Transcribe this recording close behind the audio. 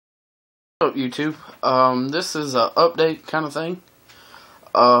Up YouTube. This is a update kind of thing.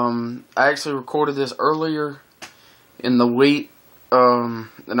 I actually recorded this earlier in the week, and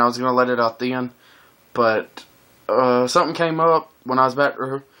I was gonna let it out then, but something came up when I was about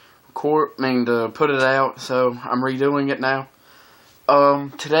to to put it out, so I'm redoing it now.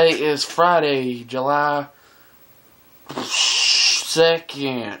 Today is Friday, July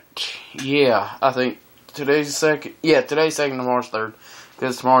 2nd. Yeah, I think today's 2nd. Yeah, today's 2nd to March 3rd.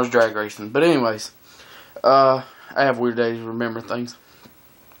 Because tomorrow's drag racing. But anyways, I have weird days to remember things.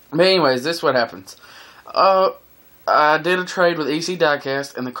 But anyways, this is what happens. I did a trade with EC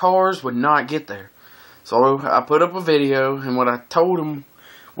Diecast, and the cars would not get there. So I put up a video, and what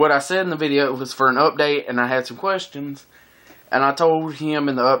I said in the video was for an update, and I had some questions. And I told him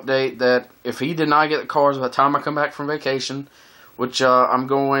in the update that if he did not get the cars by the time I come back from vacation, which I'm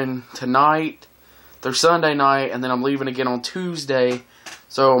going tonight through Sunday night, and then I'm leaving again on Tuesday.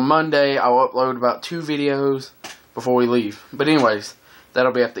 So on Monday, I'll upload about 2 videos before we leave. But anyways,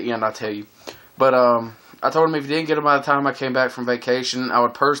 that'll be at the end, I'll tell you. But I told him if he didn't get them by the time I came back from vacation, I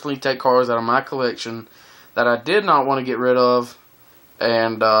would personally take cars out of my collection that I did not want to get rid of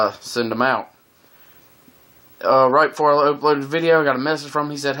and send them out. Right before I uploaded the video, I got a message from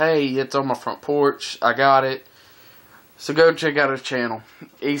him. He said, "Hey, it's on my front porch. I got it. So go check out his channel,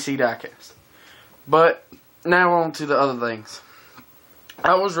 EC Diecast." But now on to the other things.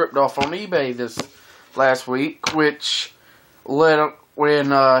 I was ripped off on eBay this last week, which led up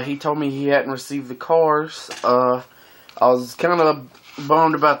when he told me he hadn't received the cars. I was kind of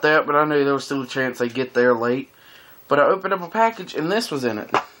bummed about that, but I knew there was still a chance they'd get there late. But I opened up a package, and this was in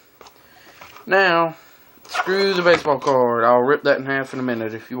it. Now, screw the baseball card. I'll rip that in half in a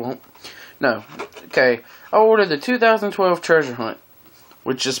minute if you want. No. Okay. I ordered the 2012 Treasure Hunt,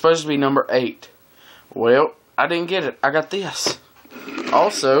 which is supposed to be number 8. Well, I didn't get it. I got this.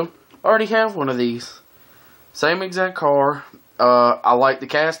 Also, I already have one of these. Same exact car. I like the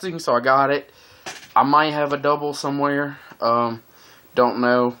casting, so I got it. I might have a double somewhere. Don't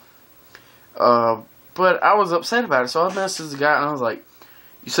know. But I was upset about it, so I messaged the guy, and I was like,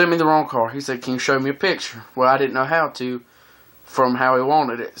 "You sent me the wrong car." He said, "Can you show me a picture?" Well, I didn't know how to from how he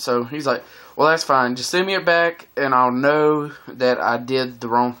wanted it. So he's like, "Well, that's fine. Just send me it back, and I'll know that I did the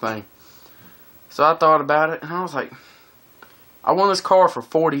wrong thing." So I thought about it, and I was like, I won this car for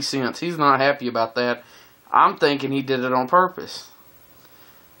 40 cents. He's not happy about that. I'm thinking he did it on purpose.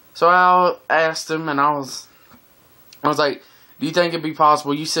 So I asked him, and I was like, "Do you think it'd be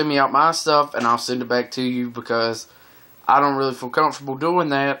possible you send me out my stuff, and I'll send it back to you, because I don't really feel comfortable doing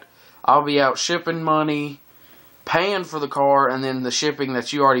that. I'll be out shipping money, paying for the car, and then the shipping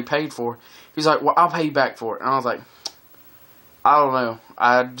that you already paid for." He's like, "Well, I'll pay you back for it." And I was like, "I don't know.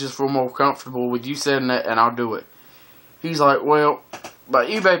 I just feel more comfortable with you sending it, and I'll do it." He's like, "Well, by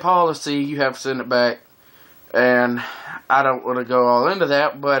eBay policy, you have to send it back." And I don't want to go all into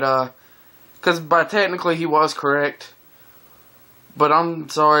that, but, because by technically he was correct. But I'm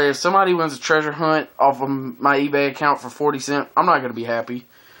sorry, if somebody wins a treasure hunt off of my eBay account for 40 cents, I'm not going to be happy.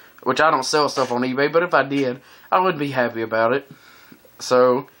 Which I don't sell stuff on eBay, but if I did, I would be happy about it.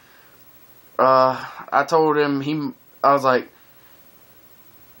 So, I told him, I was like,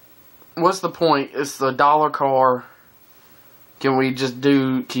 "What's the point? It's the dollar car. Can you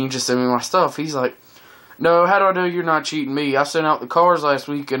just send me my stuff?" He's like, "No, how do I know you're not cheating me? I sent out the cars last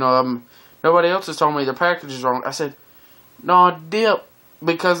week, and nobody else has told me the package is wrong." I said, "No, dip,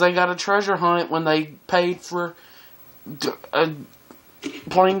 because they got a treasure hunt when they paid for a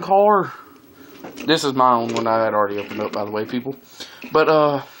plain car." This is my own one I had already opened up, by the way, people. But,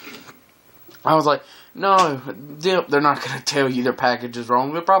 I was like, "No, dip, they're not going to tell you their package is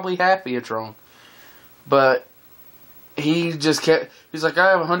wrong. They're probably happy it's wrong." But he just kept, he's like, "I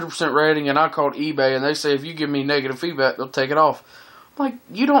have a 100% rating, and I called eBay, and they say if you give me negative feedback, they'll take it off." I'm like,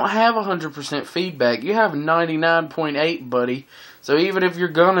 "You don't have 100% feedback. You have 99.8, buddy. So even if you're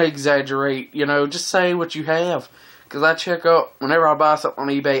going to exaggerate, just say what you have." Because I check up, whenever I buy something on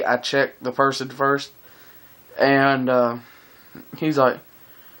eBay, I check the person first. And he's like,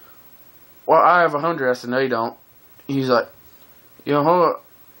 "Well, I have 100. I said, "No, you don't." He's like, hold up."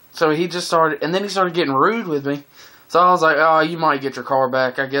 So he just started, and then he started getting rude with me. So I was like, "Oh, you might get your car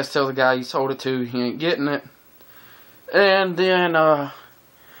back. I guess tell the guy you sold it to he ain't getting it." And then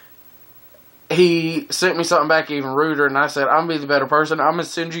he sent me something back even ruder, and I said, "I'm going to be the better person. I'm going to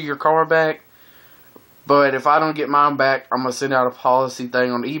send you your car back. But if I don't get mine back, I'm going to send out a policy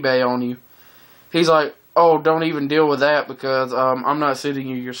thing on eBay on you." He's like, "Oh, don't even deal with that, because I'm not sending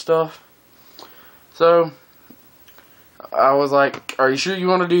you your stuff." So I was like, "Are you sure you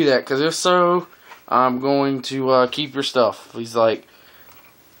want to do that? Because if so, I'm going to keep your stuff." He's like,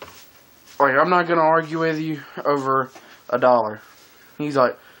 like, I'm not gonna argue with you over $1. He's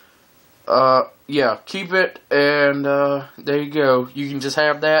like, yeah, keep it, and, there you go. You can just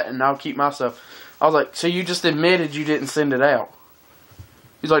have that, and I'll keep my stuff. I was like, so you just admitted you didn't send it out?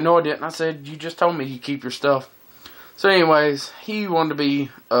 He's like, no, I didn't. I said, you just told me you keep your stuff. So anyways, he wanted to be,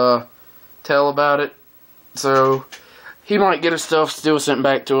 tell about it. So, he might get his stuff still sent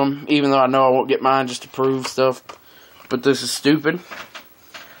back to him, even though I know I won't get mine just to prove stuff. But this is stupid.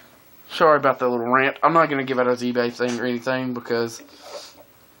 Sorry about that little rant. I'm not going to give out his eBay thing or anything because,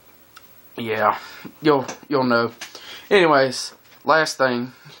 yeah, you'll know. Anyways, last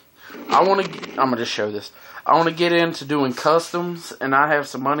thing. I'm going to just show this. I want to get into doing customs, and I have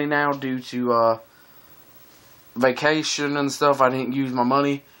some money now due to, vacation and stuff. I didn't use my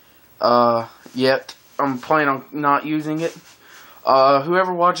money, yet. I'm planning on not using it.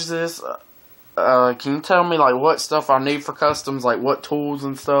 Whoever watches this, can you tell me, like, what stuff I need for customs, like, what tools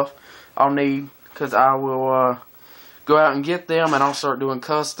and stuff I'll need, because I will, go out and get them, and I'll start doing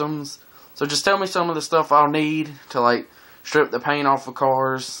customs. So just tell me some of the stuff I'll need to, like, strip the paint off of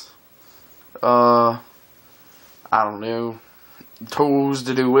cars, I don't know, tools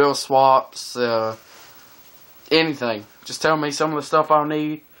to do wheel swaps, anything. Just tell me some of the stuff I'll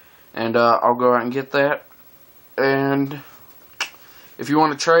need, and I'll go out and get that. And if you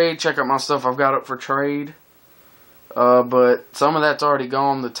want to trade, check out my stuff I've got up for trade. But some of that's already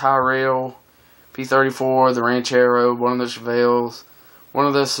gone. The Tyrrell, P34, the Ranchero, one of the Chevelles, one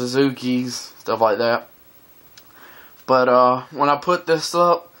of the Suzukis, stuff like that. But when I put this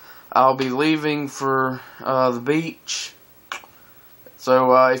up, I'll be leaving for the beach.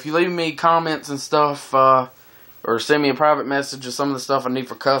 So if you leave me comments and stuff, or send me a private message of some of the stuff I need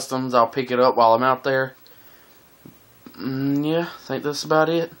for customs, I'll pick it up while I'm out there. Yeah, I think that's about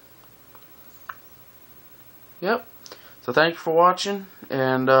it. Yep. So thank you for watching,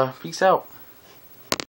 and peace out.